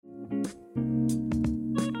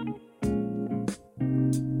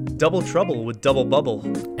Double trouble with double bubble.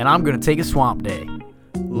 And I'm going to take a swamp day.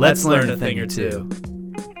 Let's learn a thing or two.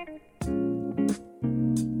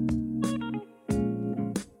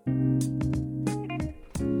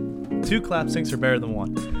 Two clap syncs are better than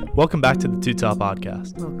one. Welcome back to the Two Top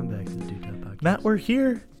Podcast. Welcome back to the Two Top Podcast. Matt, we're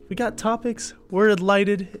here. We got topics. We're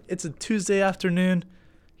delighted. It's a Tuesday afternoon.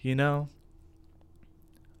 You know,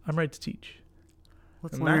 I'm ready to teach.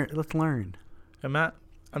 Let's And learn. Matt- And Matt,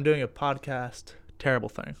 I'm doing a podcast. Terrible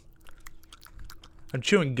thing. I'm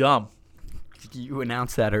chewing gum. You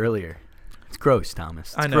announced that earlier. It's gross,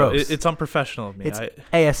 Thomas. I know. Gross. It's unprofessional of me. It's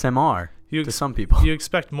ASMR to some people. You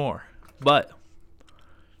expect more. But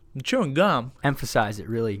I'm chewing gum Emphasize it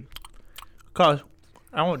really. because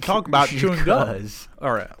I want to talk about chewing gum. Because.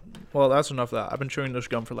 All right. Well, that's enough of that. I've been chewing this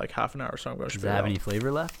gum for like half an hour, so I'm going to Does spit it it have out. any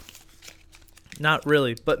flavor left? Not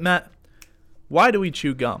really. But Matt, why do we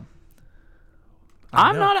chew gum?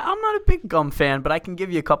 I'm not a big gum fan, but I can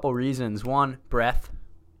give you a couple reasons. One, breath.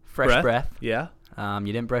 Fresh breath. Yeah. You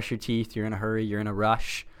didn't brush your teeth. You're in a hurry. You're in a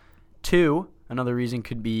rush. Two, another reason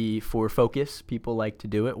could be for focus. People like to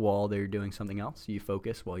do it while they're doing something else. You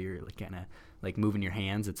focus while you're kind of like moving your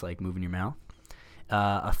hands. It's like moving your mouth.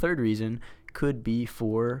 A third reason could be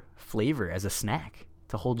for flavor as a snack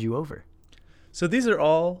to hold you over. So these are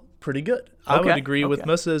all pretty good. I would Okay, agree with okay.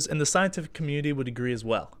 most of those, and the scientific community would agree as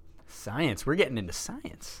well. Science. We're getting into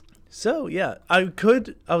science. So, yeah, I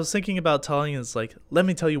was thinking about telling you, let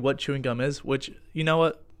me tell you what chewing gum is, which, you know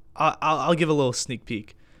what, I'll give a little sneak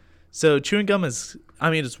peek. So chewing gum it's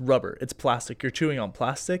rubber. It's plastic. You're chewing on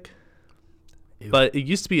plastic. Ew. But it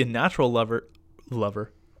used to be a natural rubber,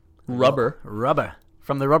 Rubber.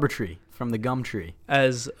 From the rubber tree. From the gum tree.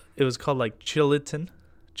 as it was called like chill?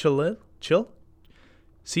 CHICLE?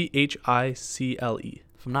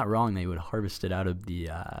 If I'm not wrong, they would harvest it out of the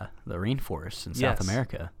rainforests in Yes. South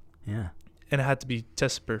America. Yeah. And it had to be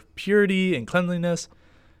tested for purity and cleanliness.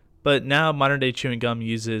 But now modern day chewing gum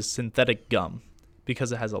uses synthetic gum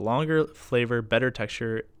because it has a longer flavor, better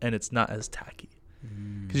texture, and it's not as tacky.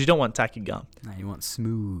 Because you don't want tacky gum. Now you want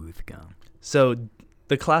smooth gum. So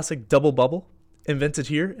the classic double bubble, invented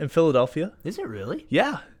here in Philadelphia. Is it really?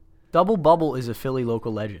 Yeah, Double Bubble is a Philly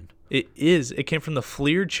local legend. it is. It came from the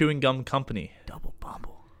Fleer Chewing Gum Company. Double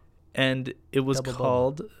Bubble. And it was Double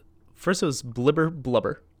called, first it was Blibber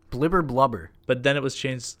Blubber, Blibber Blubber. but then it was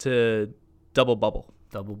changed to Double Bubble.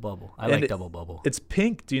 Double Bubble. I And like it- Double Bubble. It's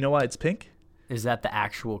pink. Do you know why it's pink? Is that the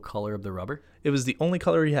actual color of the rubber? It was the only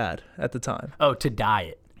color he had at the time. Oh, to dye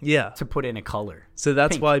it. Yeah. To put in a color. So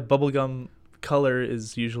that's Pink. why bubblegum color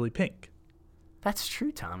is usually pink. That's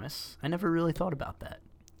true, Thomas. I never really thought about that.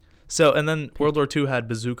 So, and then World War II had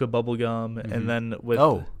bazooka bubblegum, and then with...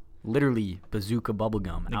 Literally bazooka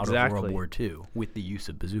bubblegum out of Exactly. World War II with the use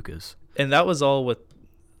of bazookas. And that was all with,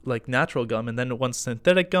 like, natural gum. And then once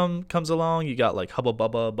synthetic gum comes along, you got, like, Hubba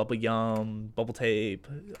Bubba, Bubble Yum, Bubble Tape,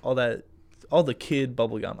 all that, all the kid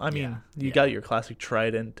bubblegum. I mean, you got your classic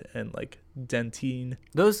Trident and, like, Dentine.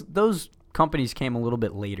 Those companies came a little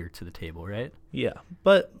bit later to the table, right? Yeah,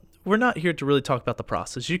 but we're not here to really talk about the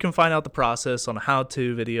process. You can find out the process on a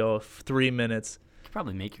how-to video of 3 minutes. You could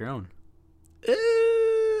probably make your own.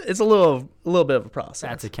 It's a little bit of a process.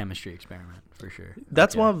 That's a chemistry experiment for sure.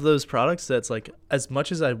 That's Okay. one of those products that's like, as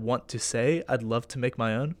much as I want to say I'd love to make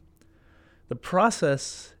my own, the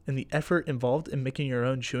process and the effort involved in making your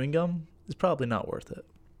own chewing gum is probably not worth it.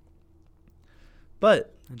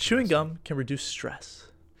 But chewing gum can reduce stress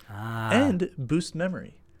and boost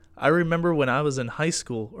memory. I remember when I was in high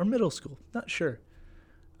school or middle school, not sure.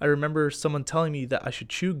 I remember someone telling me that I should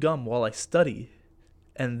chew gum while I study,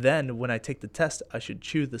 and then when I take the test, I should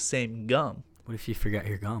chew the same gum. What if you forgot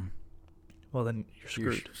your gum? Well, then you're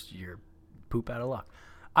screwed. You're poop out of luck.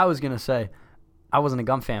 I was going to say, I wasn't a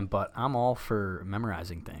gum fan, but I'm all for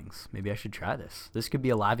memorizing things. Maybe I should try this. This could be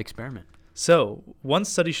a live experiment. So, one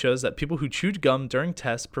study shows that people who chewed gum during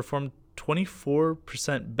tests performed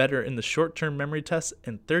 24% better in the short-term memory test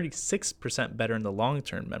and 36% better in the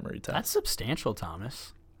long-term memory test. That's substantial,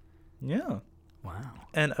 Thomas. Yeah. Wow.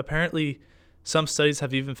 And apparently, some studies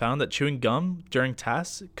have even found that chewing gum during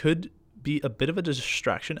tasks could be a bit of a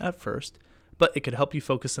distraction at first, but it could help you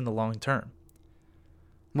focus in the long term.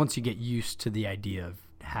 Once you get used to the idea of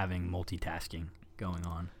having multitasking going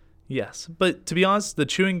on. Yes, but to be honest, the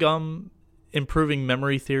chewing gum improving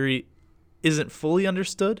memory theory isn't fully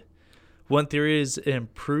understood. One theory is it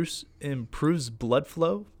improves blood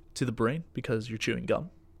flow to the brain because you're chewing gum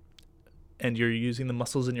and you're using the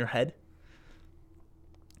muscles in your head.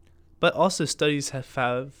 But also studies have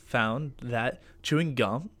found that chewing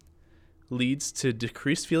gum leads to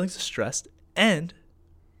decreased feelings of stress and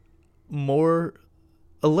more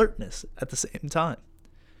alertness at the same time.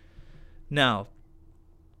 Now,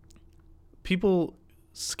 people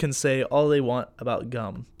can say all they want about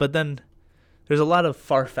gum, but then there's a lot of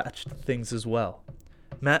far-fetched things as well.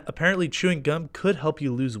 Matt, apparently chewing gum could help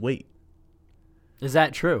you lose weight. Is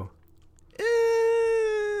that true?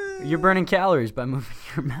 You're burning calories by moving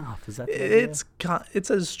your mouth. Is that the idea?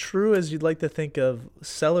 It's as true as you'd like to think of.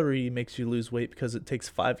 Celery makes you lose weight because it takes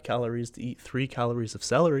 5 calories to eat 3 calories of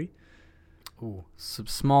celery. Ooh, some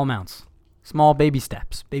small amounts. Small baby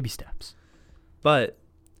steps. Baby steps. But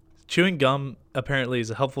chewing gum apparently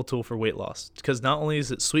is a helpful tool for weight loss because not only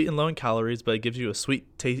is it sweet and low in calories, but it gives you a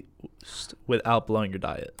sweet taste without blowing your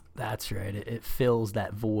diet. That's right. It fills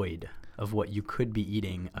that void of what you could be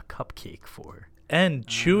eating a cupcake for. And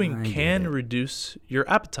chewing I get can it. reduce your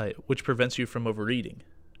appetite, which prevents you from overeating.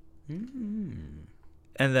 Mm.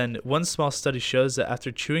 And then one small study shows that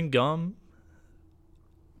after chewing gum,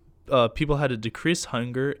 people had a decreased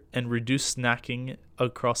hunger and reduced snacking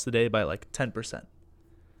across the day by like 10%.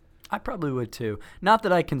 I probably would too. Not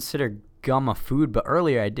that I consider gum a food, but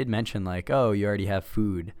earlier I did mention like, oh, you already have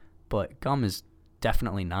food. But gum is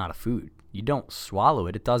definitely not a food. You don't swallow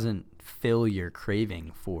it. It doesn't fill your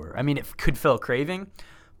craving for. I mean, it could fill a craving,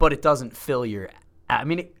 but it doesn't fill your. I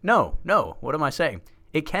mean, no. What am I saying?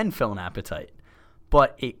 It can fill an appetite,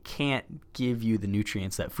 but it can't give you the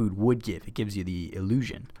nutrients that food would give. It gives you the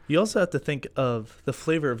illusion. You also have to think of the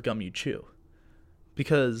flavor of gum you chew,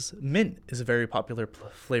 because mint is a very popular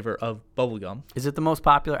flavor of bubble gum. Is it the most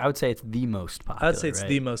popular? I would say it's the most popular. I'd say it's right?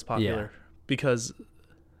 the most popular because,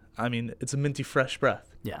 I mean, it's a minty fresh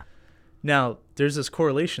breath. Yeah. Now, there's this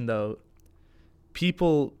correlation, though.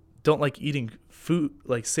 People don't like eating food,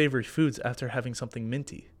 like savory foods, after having something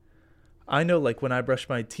minty. I know, like, when I brush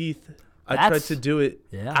my teeth, I try to do it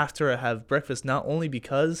after I have breakfast, not only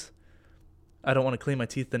because I don't want to clean my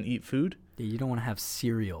teeth and eat food. Yeah, you don't want to have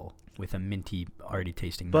cereal with a minty, already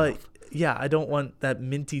tasting But, mouth. yeah, I don't want that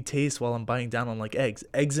minty taste while I'm biting down on, like, eggs.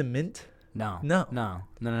 Eggs and mint? No,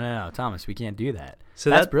 Thomas, we can't do that. So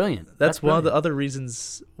that's brilliant. That's one of the other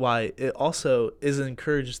reasons why it also is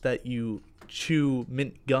encouraged that you chew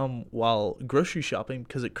mint gum while grocery shopping,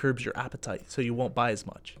 because it curbs your appetite, so you won't buy as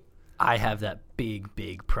much. I have that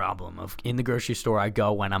big problem of in the grocery store I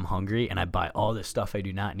go when I'm hungry and I buy all this stuff I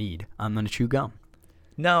do not need. I'm going to chew gum.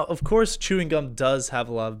 Now, of course, chewing gum does have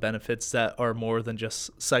a lot of benefits that are more than just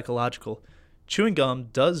psychological. Chewing gum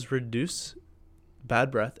does reduce bad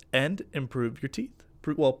breath and improve your teeth.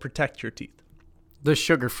 Protect your teeth. The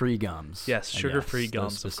sugar-free gums. Yes, sugar-free those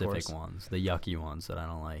gums, specific of course. ones, the yucky ones that I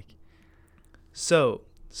don't like. So,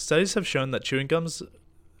 studies have shown that chewing gums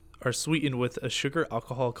are sweetened with a sugar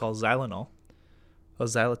alcohol called xylitol.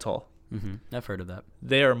 I've heard of that.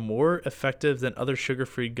 They are more effective than other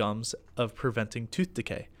sugar-free gums of preventing tooth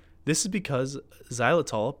decay. This is because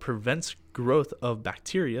xylitol prevents growth of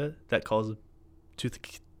bacteria that cause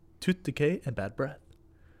tooth decay and bad breath.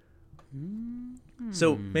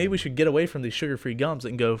 So maybe we should get away from these sugar-free gums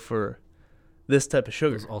and go for this type of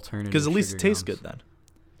sugar. Those alternative because at least it sugar tastes gums. good then.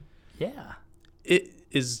 Yeah. It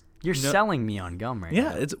is. You're selling me on gum right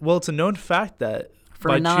now. Yeah, it's a known fact that For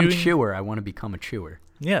by a non-chewer, I want to become a chewer.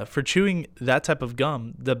 Yeah, for chewing that type of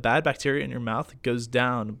gum, the bad bacteria in your mouth goes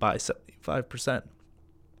down by 75%.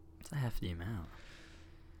 It's a hefty amount.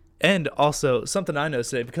 And also something I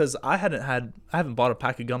noticed today, because I haven't bought a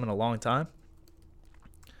pack of gum in a long time.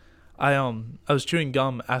 I was chewing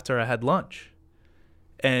gum after I had lunch,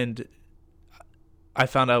 and I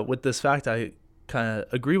found out with this fact I kind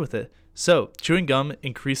of agree with it. So chewing gum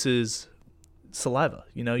increases saliva.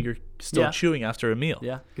 You know, you're still chewing after a meal.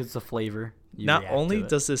 Yeah, because it's a flavor. Not only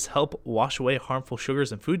does this help wash away harmful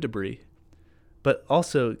sugars and food debris, but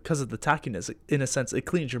also because of the tackiness, in a sense, it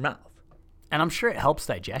cleans your mouth. And I'm sure it helps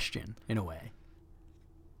digestion in a way.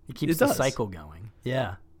 It keeps the cycle going.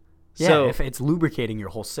 Yeah. Yeah, So, if it's lubricating your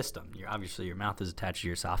whole system. Obviously, your mouth is attached to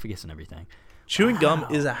your esophagus and everything. chewing gum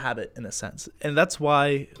is a habit in a sense. And that's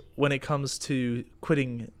why when it comes to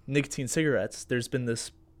quitting nicotine cigarettes, there's been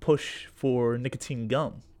this push for nicotine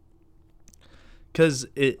gum. Because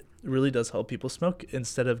it really does help people smoke.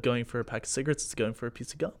 Instead of going for a pack of cigarettes, it's going for a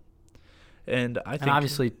piece of gum. And I think... And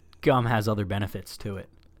obviously, gum has other benefits to it.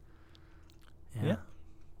 Yeah.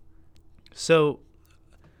 So,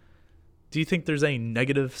 do you think there's any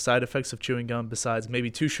negative side effects of chewing gum besides maybe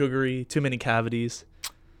too sugary, too many cavities?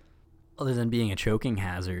 Other than being a choking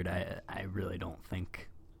hazard, I really don't think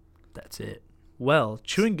that's it. Well,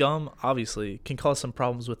 chewing gum obviously can cause some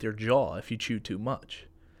problems with your jaw if you chew too much.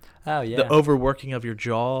 Oh, yeah. The overworking of your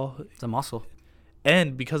jaw. It's a muscle.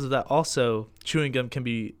 And because of that, also, chewing gum can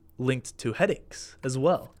be linked to headaches as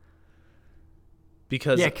well.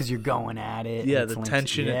 because Yeah, because you're going at it. yeah, and the it's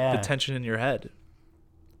tension, yeah. the tension in your head.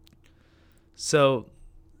 So,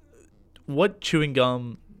 what chewing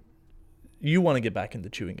gum? You want to get back into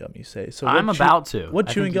chewing gum? You say so. I'm about to. What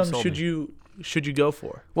I chewing think gum sold should me. you go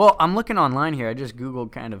for? Well, I'm looking online here. I just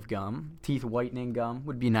Googled kind of gum. Teeth whitening gum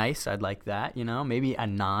would be nice. I'd like that, Maybe a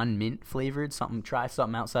non-mint flavored something. Try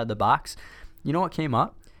something outside the box. You know what came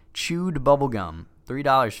up? Chewed bubble gum.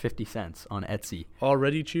 $3.50 on Etsy.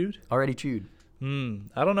 Already chewed? Already chewed.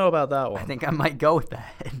 I don't know about that one. I think I might go with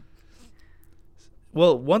that.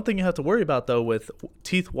 Well, one thing you have to worry about though with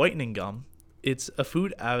teeth whitening gum, it's a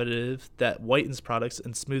food additive that whitens products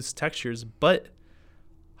and smooths textures, but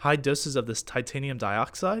high doses of this titanium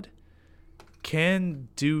dioxide can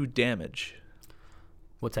do damage.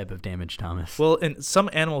 What type of damage, Thomas? Well, in some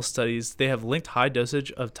animal studies, they have linked high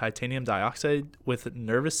dosage of titanium dioxide with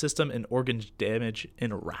nervous system and organ damage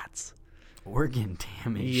in rats. Organ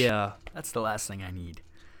damage. Yeah. That's the last thing I need.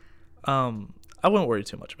 I wouldn't worry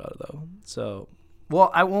too much about it though. So,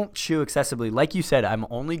 Well, I won't chew excessively. Like you said, I'm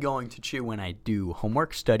only going to chew when I do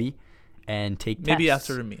homework, study, and take maybe tests.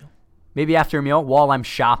 after a meal. Maybe after a meal. While I'm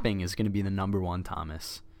shopping is going to be the number one,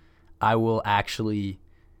 Thomas. I will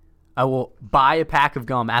buy a pack of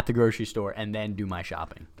gum at the grocery store and then do my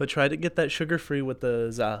shopping. But try to get that sugar-free with the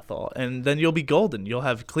xylitol, and then you'll be golden. You'll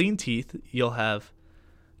have clean teeth, you'll have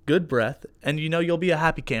good breath, and you'll be a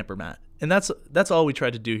happy camper, Matt. And that's all we try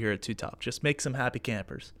to do here at Two Top. Just make some happy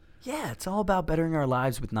campers. Yeah, it's all about bettering our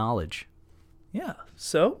lives with knowledge. Yeah.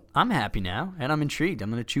 So I'm happy now, and I'm intrigued. I'm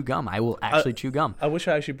going to chew gum. I will actually chew gum. I wish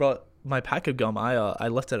I actually brought my pack of gum. I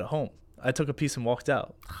left it at home. I took a piece and walked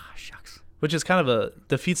out. Ah, shucks. Which is kind of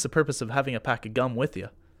defeats the purpose of having a pack of gum with you.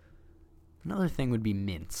 Another thing would be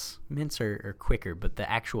mints. Mints are quicker, but the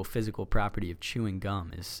actual physical property of chewing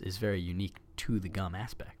gum is very unique to the gum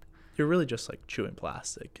aspect. You're really just like chewing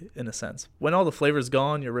plastic in a sense. When all the flavor's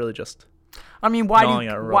gone, you're really just I mean, gnawing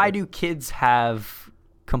at rubber. why do kids have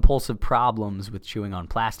compulsive problems with chewing on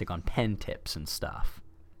plastic, on pen tips and stuff?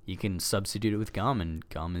 You can substitute it with gum, and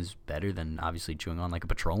gum is better than obviously chewing on like a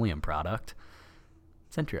petroleum product.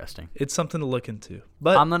 It's interesting. It's something to look into.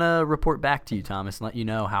 But I'm going to report back to you, Thomas, and let you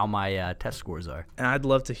know how my test scores are. and I'd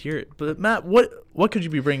love to hear it. But Matt, what could you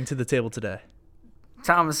be bringing to the table today?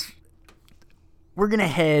 Thomas, we're going to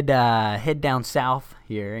head down south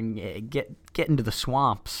here and get into the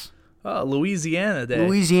swamps. Oh, Louisiana Day.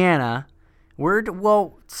 Louisiana.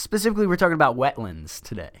 Specifically we're talking about wetlands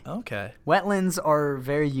today. Okay. Wetlands are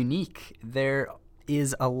very unique. There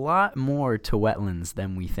is a lot more to wetlands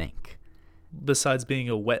than we think. Besides being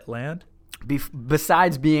a wetland.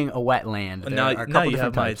 Besides being a wetland, there Now- are a now couple you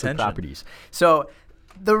different have my types of attention. properties. So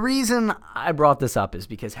the reason I brought this up is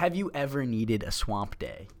because have you ever needed a swamp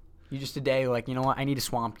day? You just a day like, you know what, I need a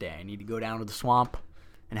swamp day. I need to go down to the swamp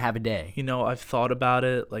and have a day. I've thought about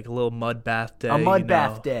it, like a little mud bath day. A mud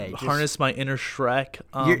bath day. Just- Harness my inner Shrek.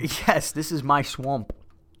 Yes, this is my swamp.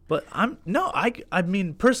 But I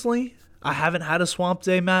mean, personally, I haven't had a swamp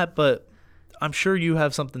day, Matt, but I'm sure you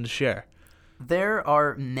have something to share. There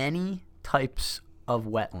are many types of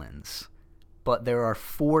wetlands, but there are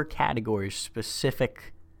 4 categories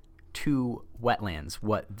specific to wetlands,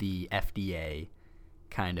 what the FDA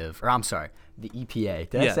the EPA.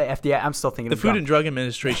 Did I Yeah. say FDA? I'm still thinking The of Food gum. and Drug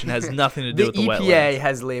Administration has nothing to do The with the EPA wetlands.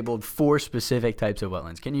 has labeled 4 specific types of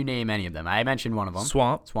wetlands. Can you name any of them? I mentioned one of them.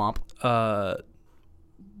 Swamp, Swamp.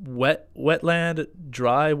 wetland,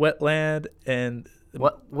 dry wetland, and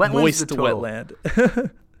Wetlands moist the total.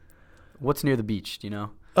 wetland. What's near the beach? Do you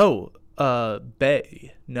know?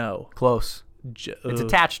 Bay. No. Close. It's uh,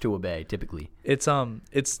 attached to a bay, typically. It's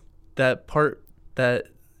that part that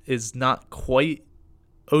is not quite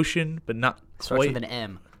ocean, but not Starts quite with an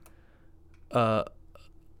M. a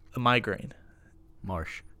migraine.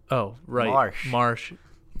 Marsh. Oh, right. Marsh.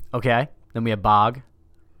 Okay. Then we have bog,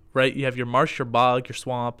 Right. You have your marsh, your bog, your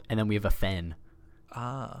swamp. and then we have a fen.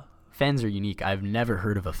 Ah. Fens are unique. I've never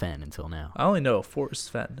heard of a fen until now. I only know a forest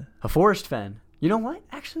fen. A forest fen. You know what?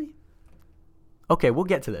 Actually, okay, we'll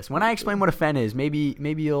get to this. When I explain what a fen is, maybe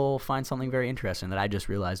you'll find something very interesting that I just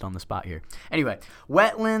realized on the spot here. Anyway,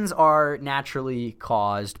 wetlands are naturally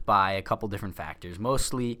caused by a couple different factors,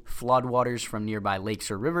 mostly floodwaters from nearby lakes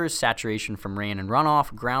or rivers, saturation from rain and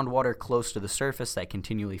runoff, groundwater close to the surface that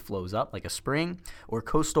continually flows up like a spring, or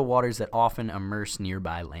coastal waters that often immerse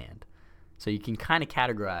nearby land. So you can kind of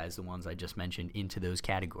categorize the ones I just mentioned into those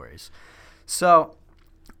categories. So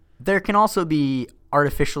there can also be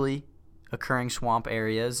artificially occurring swamp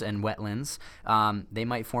areas and wetlands. They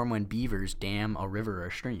might form when beavers dam a river or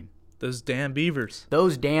stream. Those damn beavers.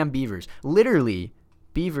 Those damn beavers. Literally,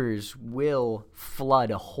 beavers will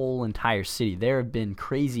flood a whole entire city. There have been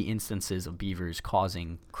crazy instances of beavers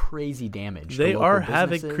causing crazy damage. They to local are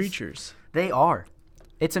havoc businesses. creatures. They are.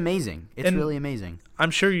 It's amazing. It's And really amazing.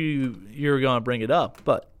 I'm sure you're going to bring it up,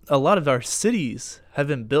 but a lot of our cities have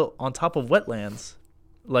been built on top of wetlands,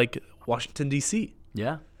 like Washington, D.C.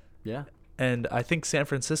 Yeah. Yeah. And I think San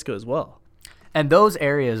Francisco as well. And those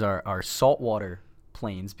areas are saltwater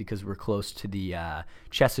plains because we're close to the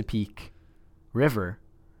Chesapeake River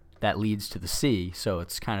that leads to the sea. So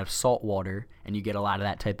it's kind of saltwater, and you get a lot of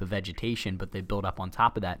that type of vegetation, but they build up on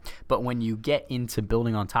top of that. But when you get into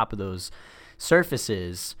building on top of those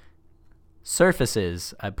surfaces,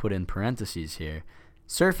 I put in parentheses here,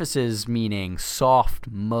 surfaces meaning soft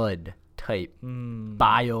mud type,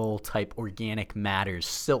 bile type organic matters,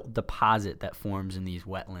 silt deposit that forms in these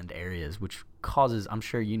wetland areas, which causes, I'm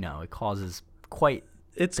sure you know, it causes quite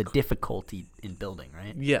the difficulty in building,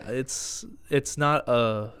 right? Yeah, it's not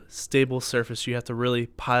a stable surface. You have to really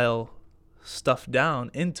pile stuff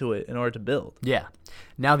down into it in order to build. Yeah.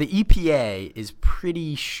 Now, the EPA is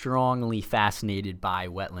pretty strongly fascinated by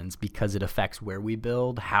wetlands because it affects where we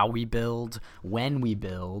build, how we build, when we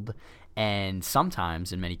build, and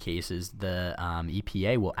sometimes, in many cases, the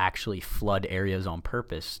EPA will actually flood areas on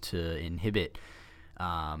purpose to inhibit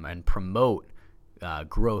and promote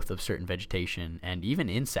growth of certain vegetation and even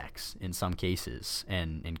insects in some cases,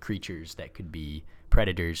 and creatures that could be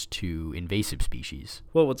predators to invasive species.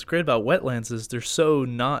 Well, what's great about wetlands is they're so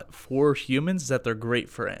not for humans that they're great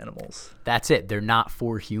for animals. That's it. They're not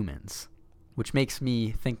for humans, which makes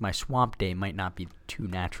me think my swamp day might not be too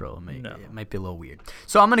natural. It might be a little weird.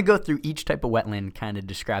 So I'm going to go through each type of wetland, kind of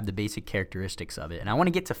describe the basic characteristics of it, and I want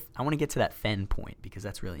to get to that fen point because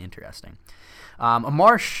that's really interesting. A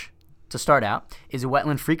marsh, to start out, is a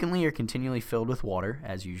wetland frequently or continually filled with water.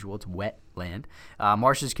 As usual, it's wet land.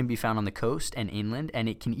 Marshes can be found on the coast and inland, and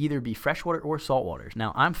it can either be freshwater or saltwater.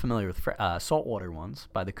 Now, I'm familiar with saltwater ones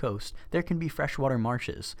by the coast. There can be freshwater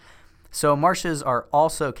marshes. So marshes are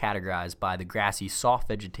also categorized by the grassy, soft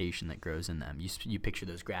vegetation that grows in them. You picture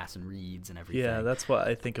those grass and reeds and everything. Yeah, that's what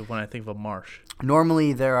I think of when I think of a marsh.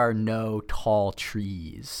 Normally, there are no tall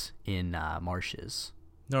trees in marshes.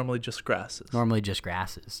 Normally just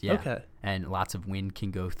grasses. Yeah. Okay. And lots of wind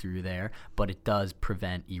can go through there, but it does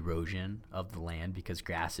prevent erosion of the land because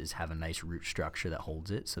grasses have a nice root structure that holds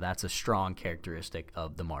it. So that's a strong characteristic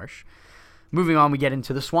of the marsh. Moving on, we get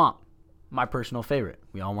into the swamp. My personal favorite.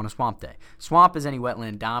 We all want a swamp day. Swamp is any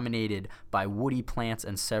wetland dominated by woody plants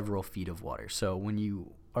and several feet of water. So when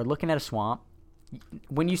you are looking at a swamp,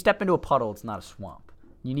 when you step into a puddle, it's not a swamp.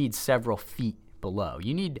 You need several feet below.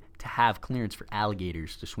 You need to have clearance for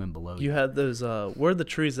alligators to swim below you. You had those, where are the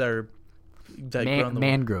trees that grow in the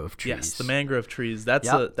mangrove trees. Yes, the mangrove trees. That's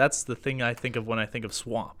the thing I think of when I think of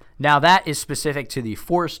swamp. Now that is specific to the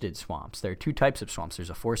forested swamps. There are two types of swamps. There's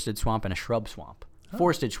a forested swamp and a shrub swamp. Oh.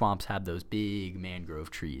 Forested swamps have those big mangrove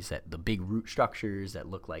trees, the big root structures that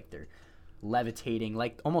look like they're levitating,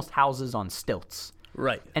 like almost houses on stilts.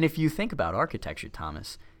 Right. And if you think about architecture,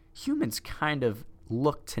 Thomas, humans kind of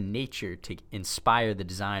look to nature to inspire the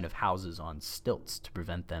design of houses on stilts to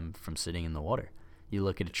prevent them from sitting in the water. You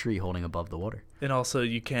look at a tree holding above the water. And also,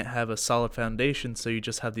 you can't have a solid foundation, so you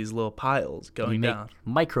just have these little piles going down.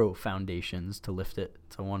 Micro foundations to lift it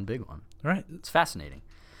to one big one. Right. It's fascinating.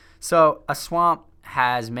 So a swamp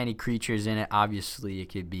has many creatures in it. Obviously, it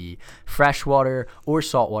could be freshwater or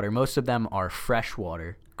saltwater. Most of them are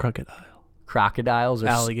freshwater. Crocodiles or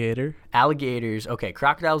alligators. Okay,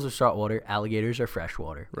 crocodiles are saltwater. Alligators are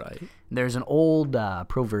freshwater. Right. There's an old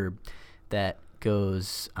proverb that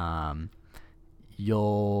goes,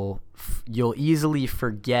 "You'll easily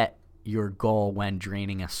forget your goal when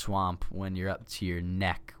draining a swamp when you're up to your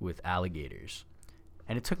neck with alligators."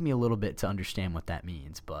 And it took me a little bit to understand what that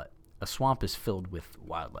means, but a swamp is filled with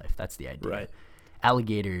wildlife. That's the idea. Right.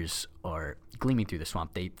 Alligators are gleaming through the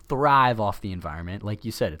swamp. They thrive off the environment. Like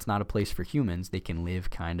you said, it's not a place for humans. They can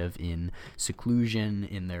live kind of in seclusion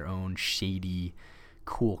in their own shady,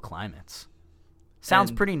 cool climates.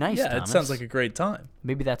 Sounds pretty nice, yeah, Thomas. It sounds like a great time.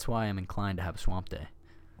 Maybe that's why I'm inclined to have a swamp day.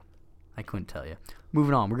 I couldn't tell you.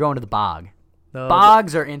 Moving on, we're going to the bog.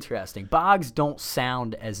 Bogs are interesting. Bogs don't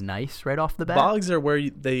sound as nice right off the bat. Bogs are where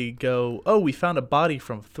they go, oh, we found a body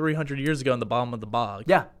from 300 years ago in the bottom of the bog.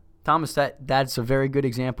 Yeah. Thomas, that's a very good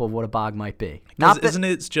example of what a bog might be. Isn't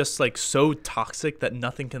it just like so toxic that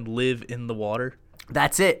nothing can live in the water?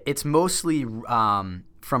 That's it. It's mostly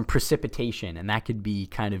from precipitation, and that could be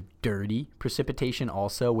kind of dirty precipitation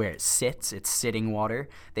also, where it sits. It's sitting water.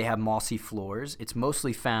 They have mossy floors. It's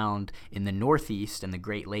mostly found in the Northeast and the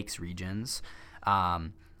Great Lakes regions.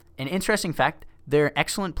 An interesting fact, They're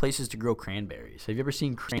excellent places to grow cranberries. Have you ever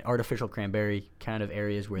seen artificial cranberry kind of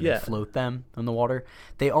areas where Yeah. they float them in the water?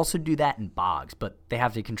 They also do that in bogs, but they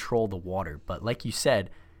have to control the water. But like you said,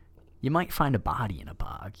 you might find a body in a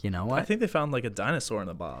bog. You know what? I think they found like a dinosaur in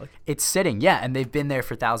the bog. It's sitting, yeah, and they've been there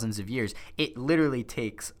for thousands of years. It literally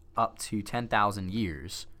takes up to 10,000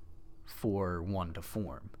 years for one to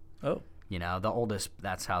form. Oh. You know, the oldest,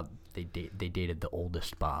 that's how they dated the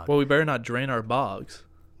oldest bog. Well, we better not drain our bogs.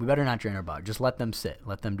 We better not drain our bog. Just let them sit.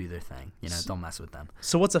 Let them do their thing. You know, don't mess with them.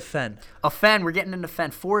 So what's a fen? A fen, we're getting into fen.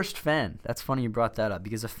 Forest fen. That's funny you brought that up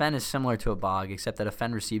because a fen is similar to a bog, except that a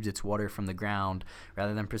fen receives its water from the ground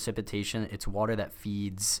rather than precipitation. It's water that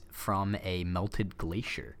feeds from a melted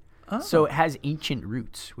glacier. Oh. So it has ancient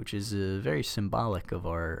roots, which is very symbolic of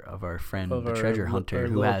our friend, the treasure hunter,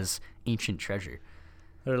 who has ancient treasure.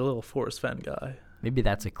 They're a little forest fen guy. Maybe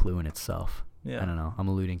that's a clue in itself. Yeah. I don't know. I'm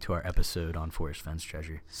alluding to our episode on Forest Fen's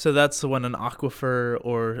treasure. So that's when an aquifer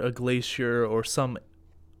or a glacier or some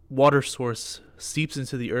water source seeps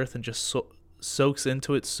into the earth and just soaks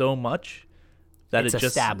into it so much that It's it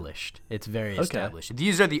just established. It's very Okay. established.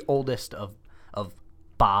 These are the oldest of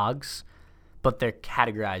bogs, but they're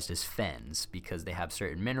categorized as fens because they have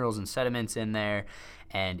certain minerals and sediments in there,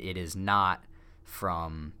 and it is not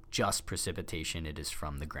from just precipitation. It is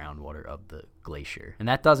from the groundwater of the glacier. And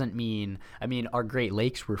that doesn't mean, our Great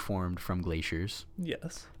Lakes were formed from glaciers,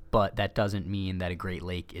 Yes. but that doesn't mean that a Great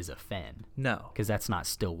Lake is a fen No. because that's not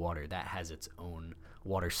still water. That has its own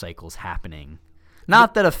water cycles happening.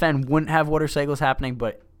 Not that a fen wouldn't have water cycles happening,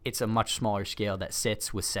 but it's a much smaller scale that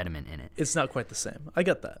sits with sediment in it. It's not quite the same. I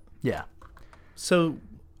get that. Yeah. So,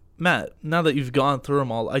 Matt, now that you've gone through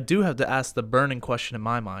them all, I do have to ask the burning question in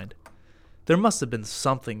my mind. There must have been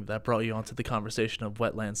something that brought you onto the conversation of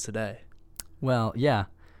wetlands today. Well, yeah.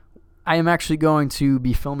 I am actually going to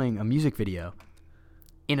be filming a music video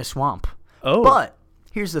in a swamp. Oh. But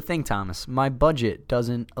here's the thing, Thomas. My budget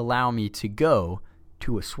doesn't allow me to go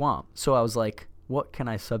to a swamp. So I was like, what can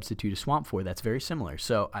I substitute a swamp for that's very similar?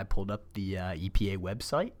 So I pulled up the EPA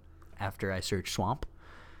website after I searched swamp,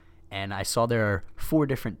 and I saw there are 4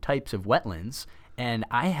 different types of wetlands, and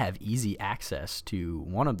I have easy access to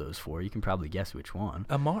one of those 4. You can probably guess which one.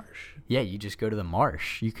 A marsh. Yeah, you just go to the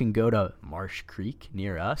marsh. You can go to Marsh Creek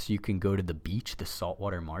near us. You can go to the beach, the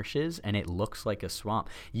saltwater marshes, and it looks like a swamp.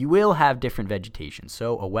 You will have different vegetation,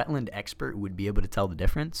 so a wetland expert would be able to tell the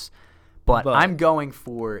difference. But I'm going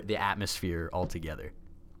for the atmosphere altogether.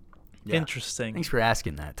 Yeah. Interesting. Thanks for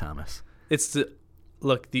asking that, Thomas.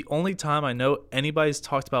 Look, the only time I know anybody's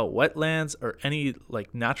talked about wetlands or any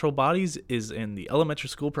like natural bodies is in the elementary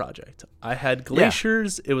school project. I had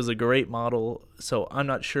glaciers. Yeah. It was a great model, so I'm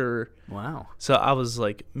not sure. Wow. So I was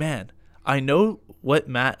like, man, I know what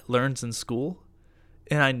Matt learns in school,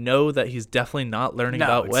 and I know that he's definitely not learning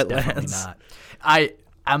about wetlands. Definitely not.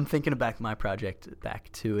 I'm thinking back my project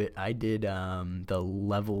back to it. I did the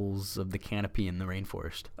levels of the canopy in the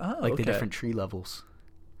rainforest, the different tree levels.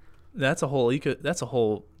 That's a whole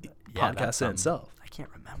podcast in itself. I can't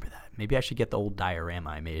remember that. Maybe I should get the old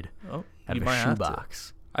diorama I made out of might a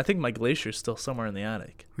shoebox. I think my glacier's still somewhere in the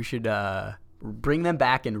attic. We should bring them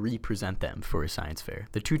back and represent them for a science fair.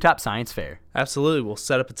 The 2 Top Science Fair. Absolutely. We'll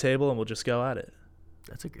set up a table and we'll just go at it.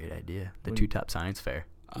 That's a great idea. The 2 Top Science Fair.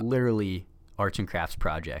 Literally arts and crafts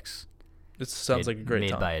projects. It sounds like a great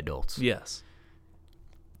time. Made by adults. Yes.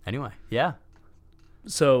 Anyway, yeah.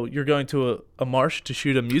 So you're going to a marsh to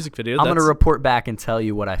shoot a music video. I'm going to report back and tell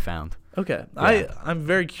you what I found. Okay. Yeah. I'm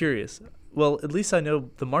very curious. Well, at least I know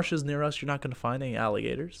the marshes near us, you're not going to find any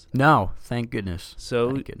alligators. No, thank goodness.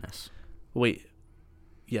 Thank goodness. Wait.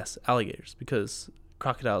 Yes, alligators, because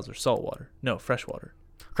crocodiles are saltwater. No, freshwater.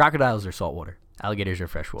 Crocodiles are saltwater. Alligators are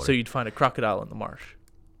freshwater. So you'd find a crocodile in the marsh.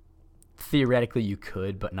 Theoretically, you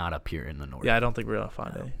could, but not up here in the north. Yeah, I don't think we're going to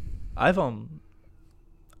find any.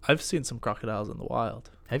 I've seen some crocodiles in the wild.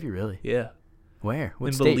 Have you really? Yeah. Where? What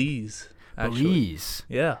in state? Belize. Actually. Belize.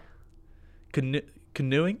 Yeah.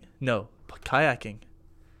 Canoeing? No. Kayaking.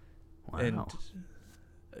 Wow. And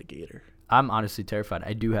a gator. I'm honestly terrified.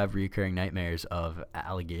 I do have recurring nightmares of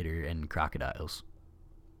alligator and crocodiles.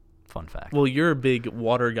 Fun fact. Well, you're a big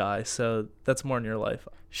water guy, so that's more in your life.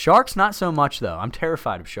 Sharks, not so much, though. I'm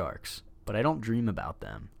terrified of sharks, but I don't dream about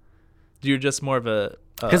them. You're just more of a...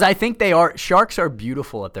 Because I think sharks are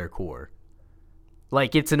beautiful at their core.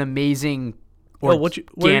 Like, it's an amazing organic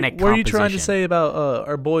composition. What are you trying to say about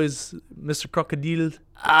our boys, Mr. Crocodile and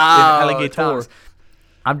Alligator? Thomas.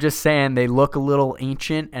 I'm just saying they look a little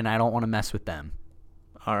ancient, and I don't want to mess with them.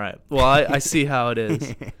 All right. Well, I see how it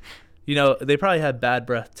is. They probably had bad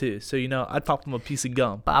breath, too. So, I'd pop them a piece of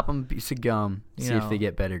gum. Pop them a piece of gum, see if they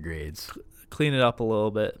get better grades. Clean it up a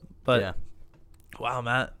little bit. But yeah. Wow,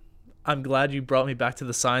 Matt. I'm glad you brought me back to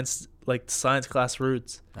the science class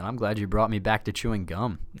roots. And I'm glad you brought me back to chewing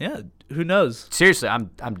gum. Yeah, who knows? Seriously, I'm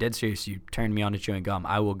dead serious. You turned me on to chewing gum.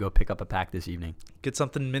 I will go pick up a pack this evening. Get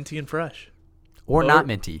something minty and fresh. Or not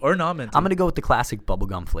minty. Or not minty. I'm going to go with the classic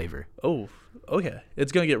bubblegum flavor. Oh, okay.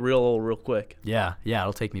 It's going to get real old real quick. Yeah,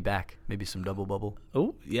 it'll take me back. Maybe some double bubble.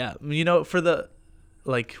 Oh, yeah. When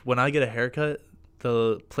I get a haircut,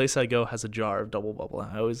 the place I go has a jar of double bubble.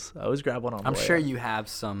 I always grab one on the I'm way sure out. you have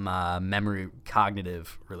some memory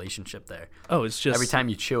cognitive relationship there. Oh, it's just every time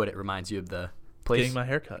you chew it, it reminds you of the place. getting my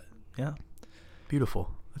haircut. Yeah.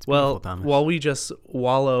 Beautiful. That's Well, beautiful, Thomas. while we just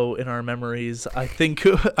wallow in our memories, I think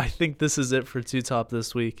this is it for Two Top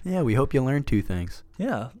this week. Yeah, we hope you learned 2 things.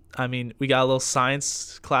 Yeah. I mean, we got a little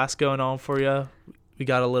science class going on for you. We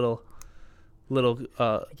got a little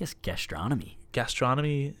I guess gastronomy.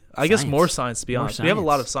 gastronomy. I guess more science, to be More honest. We have a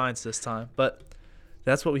lot science. of science this time, but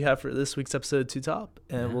that's what we have for this week's episode of Two Top,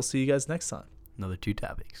 and Yeah. we'll see you guys next time. Another 2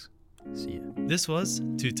 topics. See ya. This was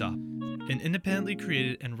Two Top, an independently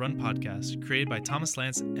created and run podcast created by Thomas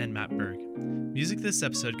Lance and Matt Berg. Music this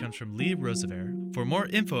episode comes from Lee Roosevelt. For more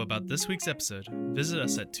info about this week's episode, visit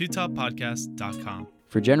us at twotoppodcast.com.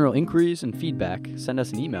 For general inquiries and feedback, send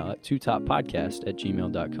us an email at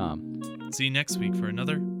twotoppodcast@gmail.com. See you next week for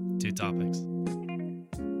another Two Topics.